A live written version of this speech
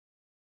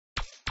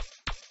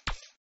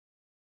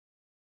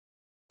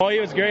Oh, he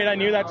was great. I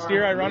knew that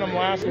steer. I run him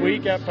last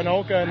week at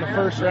Pinoca in the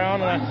first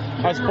round,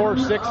 and I was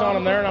 4-6 on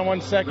him there, and I won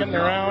second in the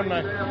round.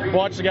 And I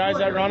watched the guys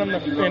that run him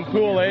in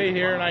Pool A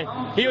here,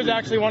 and he was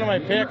actually one of my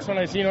picks when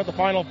I seen what the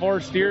final 4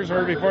 steers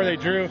were before they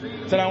drew.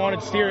 Said I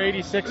wanted steer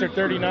 86 or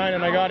 39,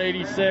 and I got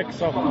 86,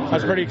 so I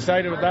was pretty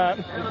excited with that.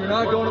 If you're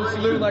not going to the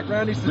saloon like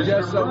Randy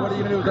suggests, what are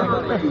you going to do with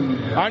that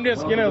money? I'm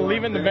just going to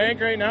leave it in the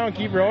bank right now and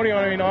keep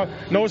rodeoing. I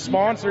mean, no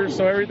sponsors,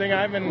 so everything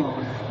I've been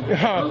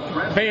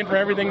paying for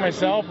everything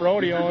myself,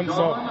 rodeoing,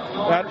 so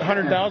that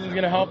 100,000 is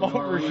going to help out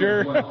for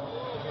sure.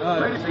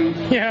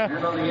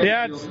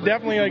 Yeah, it's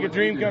definitely like a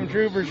dream come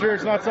true for sure.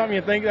 It's not something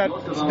you think that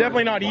it's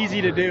definitely not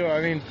easy to do.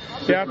 I mean,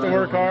 you have to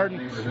work hard.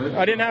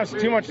 I didn't have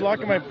too much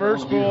luck in my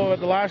first pool, but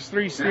the last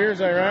 3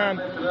 steers I ran,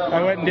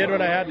 I went and did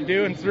what I had to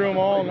do and threw them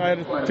all. And I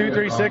had 2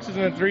 3-6s and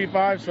a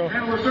 3-5. So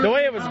the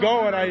way it was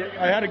going,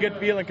 I had a good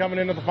feeling coming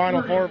into the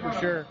final 4 for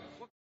sure.